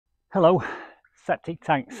Hello, septic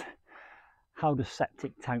tanks. How do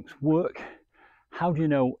septic tanks work? How do you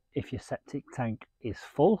know if your septic tank is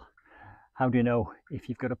full? How do you know if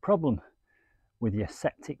you've got a problem with your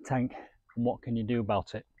septic tank, and what can you do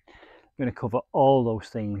about it? I'm going to cover all those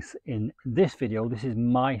things in this video. This is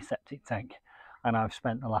my septic tank and I've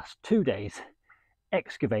spent the last 2 days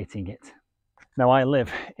excavating it. Now I live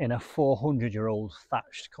in a 400-year-old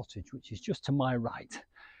thatched cottage, which is just to my right,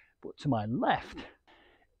 but to my left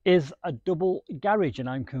is a double garage, and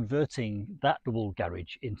I'm converting that double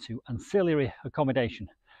garage into ancillary accommodation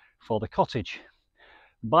for the cottage.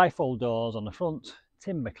 Bifold doors on the front,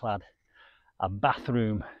 timber clad, a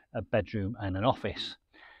bathroom, a bedroom and an office.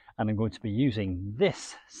 And I'm going to be using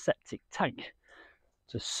this septic tank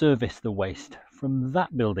to service the waste from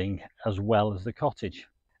that building as well as the cottage.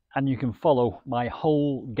 And you can follow my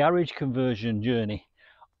whole garage conversion journey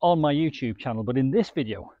on my YouTube channel, but in this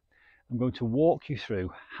video I'm going to walk you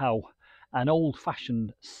through how an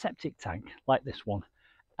old-fashioned septic tank like this one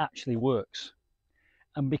actually works.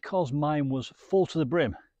 And because mine was full to the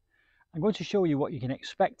brim, I'm going to show you what you can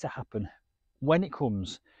expect to happen when it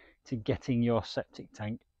comes to getting your septic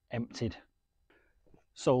tank emptied.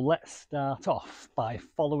 So let's start off by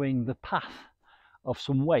following the path of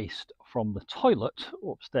some waste from the toilet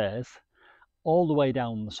upstairs all the way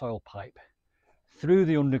down the soil pipe, through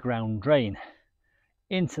the underground drain,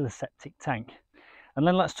 into the septic tank. And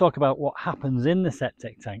then let's talk about what happens in the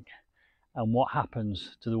septic tank and what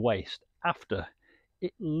happens to the waste after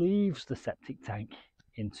it leaves the septic tank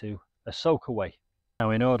into a soakaway.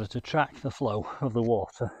 Now, in order to track the flow of the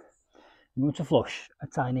water, I'm going to flush a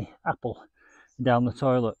tiny apple down the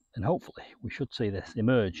toilet, and hopefully we should see this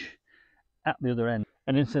emerge at the other end.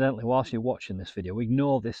 And incidentally, whilst you're watching this video,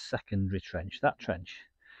 ignore this secondary trench. That trench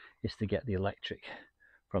is to get the electric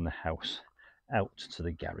from the house out to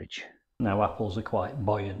the garage. Now apples are quite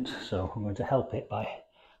buoyant, so I'm going to help it by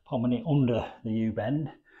pomming it under the U-bend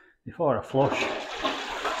before I flush.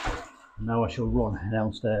 Now I shall run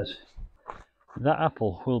downstairs. That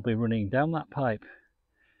apple will be running down that pipe,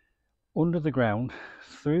 under the ground,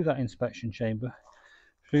 through that inspection chamber,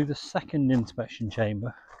 through the second inspection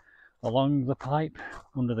chamber, along the pipe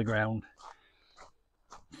under the ground,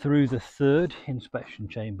 through the third inspection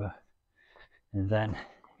chamber, and then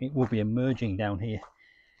it will be emerging down here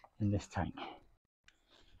in this tank.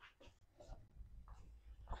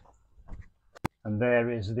 And there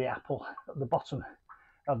is the apple at the bottom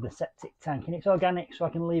of the septic tank, and it's organic, so I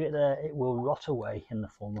can leave it there. It will rot away in the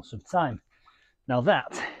fullness of time. Now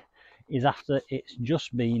that is after it's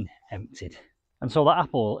just been emptied. And so that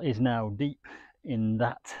apple is now deep in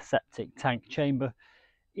that septic tank chamber.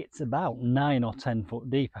 It's about 9 or 10 foot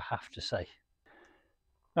deep, I have to say.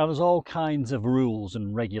 Now there's all kinds of rules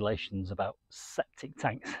and regulations about septic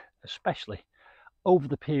tanks, especially over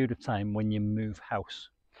the period of time when you move house.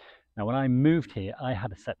 Now when I moved here, I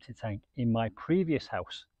had a septic tank in my previous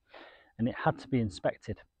house and it had to be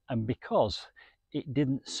inspected, and because it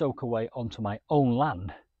didn't soak away onto my own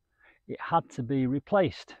land, it had to be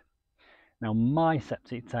replaced. Now my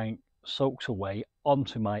septic tank soaks away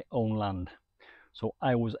onto my own land, so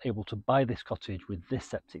I was able to buy this cottage with this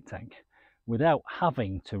septic tank without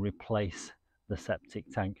having to replace the septic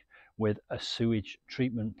tank with a sewage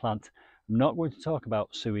treatment plant. I'm not going to talk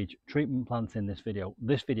about sewage treatment plants in this video.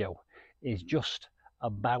 This video is just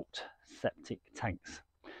about septic tanks.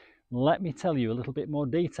 Let me tell you a little bit more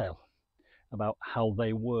detail about how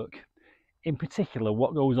they work, in particular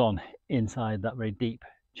what goes on inside that very deep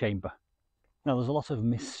chamber. Now there's a lot of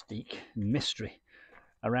mystique and mystery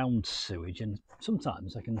around sewage, and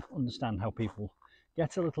sometimes I can understand how people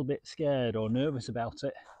get a little bit scared or nervous about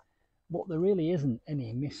it, but there really isn't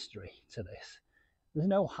any mystery to this. There's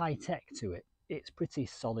no high tech to it. It's pretty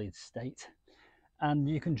solid state and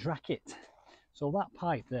you can track it. So that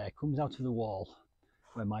pipe there comes out of the wall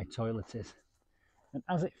where my toilet is, and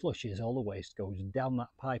as it flushes, all the waste goes down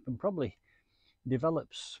that pipe and probably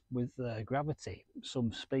develops with gravity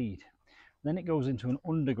some speed. Then it goes into an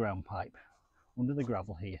underground pipe under the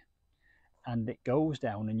gravel here, and it goes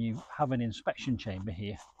down, and you have an inspection chamber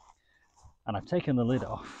here. And I've taken the lid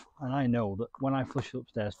off, and I know that when I flush the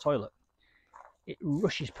upstairs toilet, it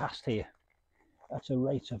rushes past here at a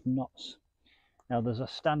rate of knots. Now there's a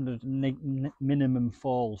standard minimum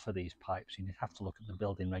fall for these pipes. You have to look at the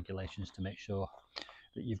building regulations to make sure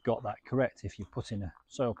that you've got that correct if you're putting a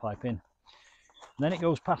soil pipe in. And then it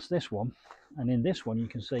goes past this one, and in this one you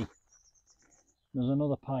can see there's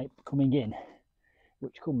another pipe coming in,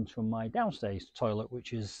 which comes from my downstairs toilet,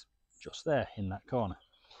 which is just there in that corner.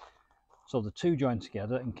 So the two join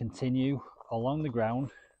together and continue along the ground,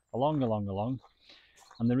 along,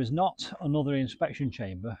 and there is not another inspection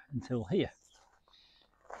chamber until here.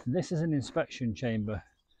 This is an inspection chamber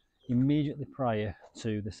immediately prior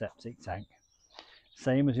to the septic tank,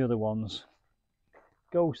 same as the other ones,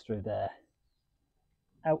 goes through there,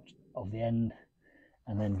 out of the end,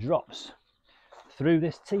 and then drops through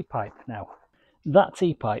this T-pipe. Now that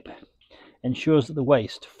T-pipe ensures that the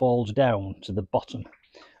waste falls down to the bottom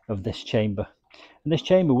of this chamber, and this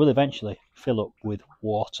chamber will eventually fill up with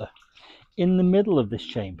water. In the middle of this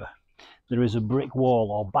chamber there is a brick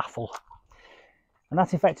wall or baffle, and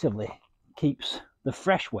that effectively keeps the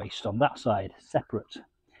fresh waste on that side separate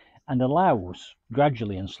and allows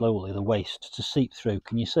gradually and slowly the waste to seep through.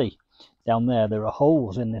 Can you see down there? There are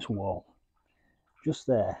holes in this wall just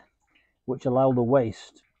there which allow the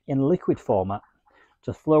waste in liquid format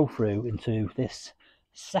to flow through into this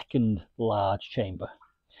second large chamber.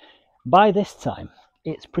 By this time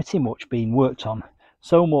it's pretty much been worked on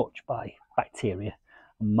so much by bacteria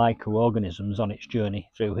and microorganisms on its journey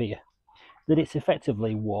through here that it's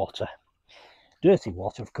effectively water. Dirty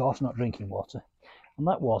water, of course, not drinking water. And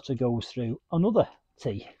that water goes through another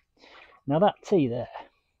T. Now that T there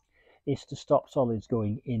is to stop solids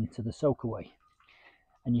going into the soakaway.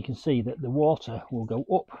 And you can see that the water will go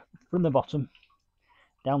up from the bottom,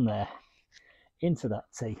 down there, into that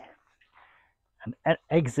T, and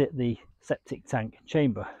exit the septic tank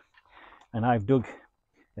chamber. And I've dug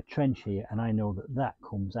a trench here, and I know that that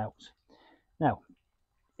comes out. Now,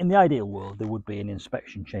 in the ideal world, there would be an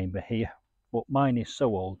inspection chamber here, but mine is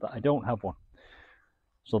so old that I don't have one.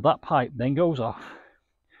 So that pipe then goes off,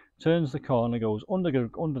 turns the corner, goes under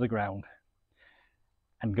the ground,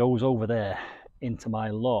 and goes over there into my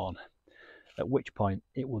lawn, at which point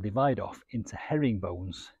it will divide off into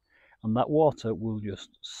herringbones, and that water will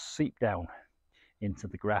just seep down into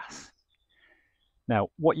the grass. Now,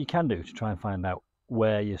 what you can do to try and find out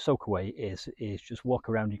where your soakaway is just walk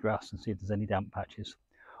around your grass and see if there's any damp patches,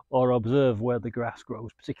 or observe where the grass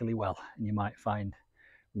grows particularly well, and you might find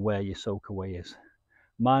where your soakaway is.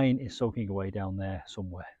 Mine is soaking away down there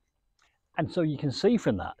somewhere. And so you can see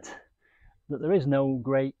from that there is no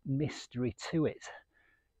great mystery to it.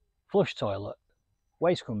 Flush toilet,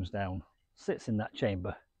 waste comes down, sits in that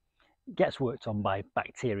chamber, gets worked on by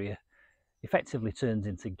bacteria, effectively turns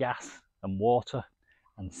into gas and water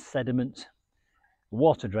and sediment. The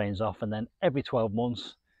water drains off, and then every 12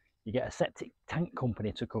 months you get a septic tank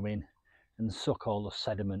company to come in and suck all the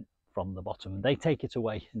sediment from the bottom. They take it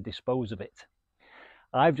away and dispose of it.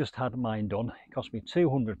 I've just had mine done. It cost me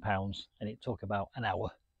 £200 and it took about an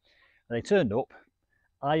hour. And they turned up.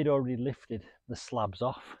 I'd already lifted the slabs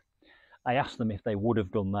off. I asked them if they would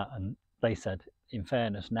have done that, and they said, in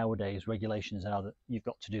fairness, nowadays regulations are that you've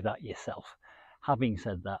got to do that yourself. Having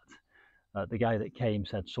said that, the guy that came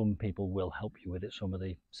said some people will help you with it. Some of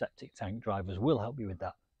the septic tank drivers will help you with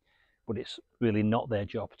that, but it's really not their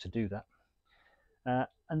job to do that.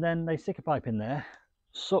 And then they stick a pipe in there,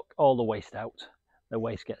 suck all the waste out, the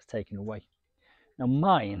waste gets taken away. Now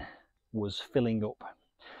mine was filling up,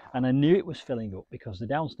 and I knew it was filling up because the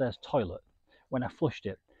downstairs toilet, when I flushed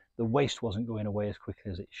it, the waste wasn't going away as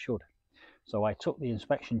quickly as it should. So I took the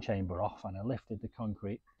inspection chamber off and I lifted the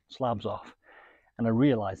concrete slabs off, and I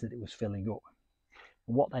realised that it was filling up.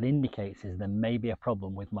 And what that indicates is there may be a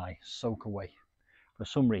problem with my soakaway. For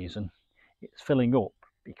some reason it's filling up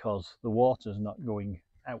because the water's not going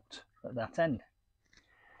out at that end.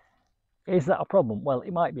 Is that a problem? Well,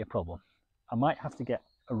 it might be a problem. I might have to get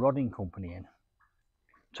a rodding company in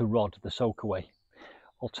to rod the soakaway.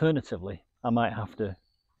 Alternatively, I might have to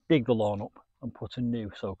dig the lawn up and put a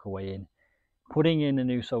new soakaway in. Putting in a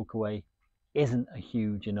new soakaway isn't a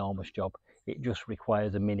huge, enormous job. It just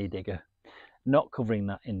requires a mini digger. Not covering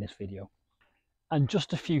that in this video. And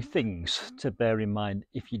just a few things to bear in mind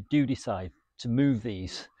if you do decide to move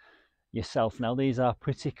these yourself. Now, these are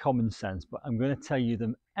pretty common sense, but I'm going to tell you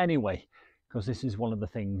them anyway, because this is one of the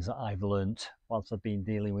things that I've learnt whilst I've been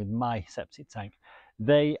dealing with my septic tank.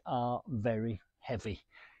 They are very heavy.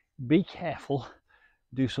 Be careful,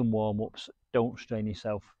 do some warm-ups, don't strain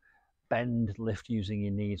yourself, bend, lift using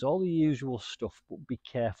your knees, all the usual stuff, but be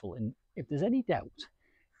careful. And if there's any doubt,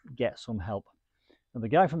 get some help. And the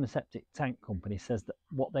guy from the septic tank company says that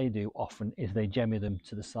what they do often is they jemmy them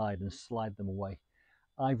to the side and slide them away.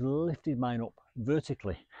 I've lifted mine up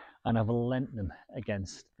vertically and I've leant them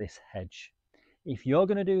against this hedge. If you're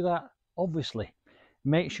going to do that, obviously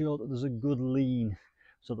make sure that there's a good lean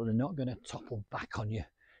so that they're not going to topple back on you,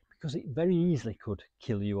 because it very easily could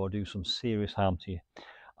kill you or do some serious harm to you.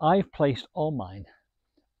 I've placed all mine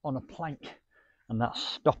on a plank, and that's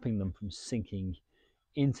stopping them from sinking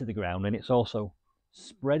into the ground, and it's also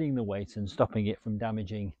spreading the weight and stopping it from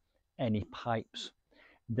damaging any pipes.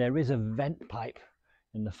 there is a vent pipe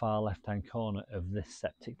in the far left hand corner of this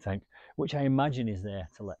septic tank, which I imagine is there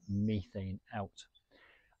to let methane out.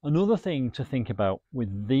 Another thing to think about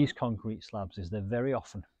with these concrete slabs is they're very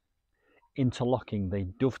often interlocking, they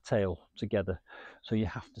dovetail together. So you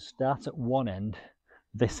have to start at one end,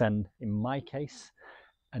 this end in my case,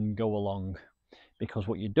 and go along, because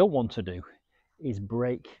what you don't want to do is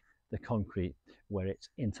break the concrete where it's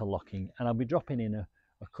interlocking. And I'll be dropping in a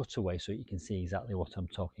cutaway so you can see exactly what I'm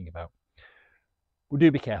talking about. Well,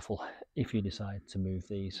 do be careful if you decide to move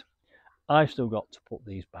these. I've still got to put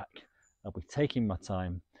these back. I'll be taking my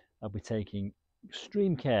time. I'll be taking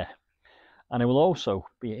extreme care. And I will also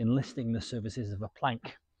be enlisting the services of a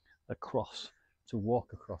plank across to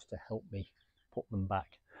walk across to help me put them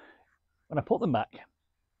back. When I put them back,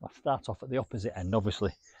 I'll start off at the opposite end,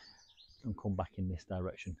 obviously, and come back in this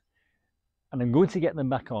direction. And I'm going to get them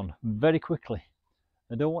back on very quickly.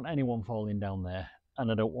 I don't want anyone falling down there,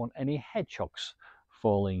 and I don't want any hedgehogs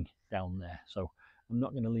falling down there. So I'm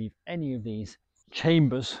not going to leave any of these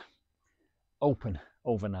chambers open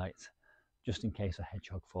overnight, just in case a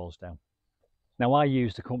hedgehog falls down. Now, I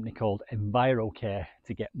used a company called EnviroCare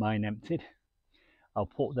to get mine emptied. I'll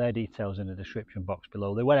put their details in the description box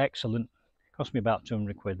below. They were excellent. It cost me about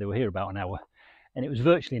 200 quid. They were here about an hour, and it was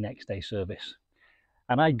virtually next day service.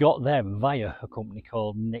 And I got them via a company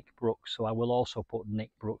called Nick Brooks. So I will also put Nick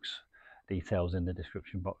Brooks details in the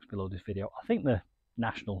description box below this video. I think they're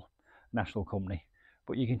national company,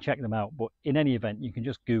 but you can check them out. But in any event, you can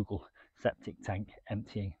just Google septic tank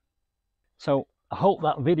emptying. So I hope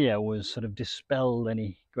that video was sort of dispelled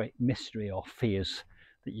any great mystery or fears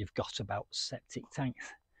that you've got about septic tanks.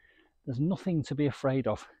 There's nothing to be afraid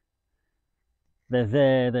of. They're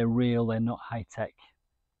there, they're real, they're not high-tech.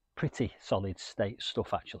 Pretty solid state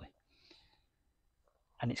stuff actually.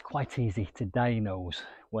 And it's quite easy to diagnose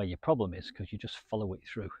where your problem is because you just follow it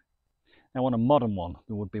through. Now, on a modern one,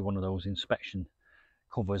 there would be one of those inspection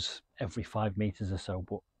covers every 5 meters or so,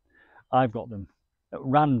 but I've got them at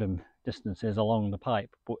random distances along the pipe.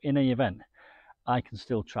 But in any event, I can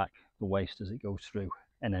still track the waste as it goes through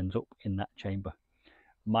and ends up in that chamber.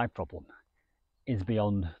 My problem is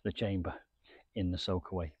beyond the chamber in the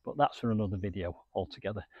soakaway, but that's for another video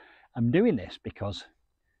altogether. I'm doing this because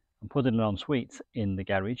I'm putting an ensuite in the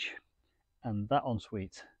garage, and that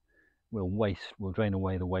ensuite will drain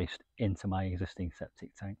away the waste into my existing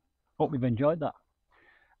septic tank. Hope you've enjoyed that.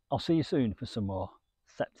 I'll see you soon for some more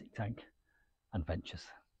septic tank adventures.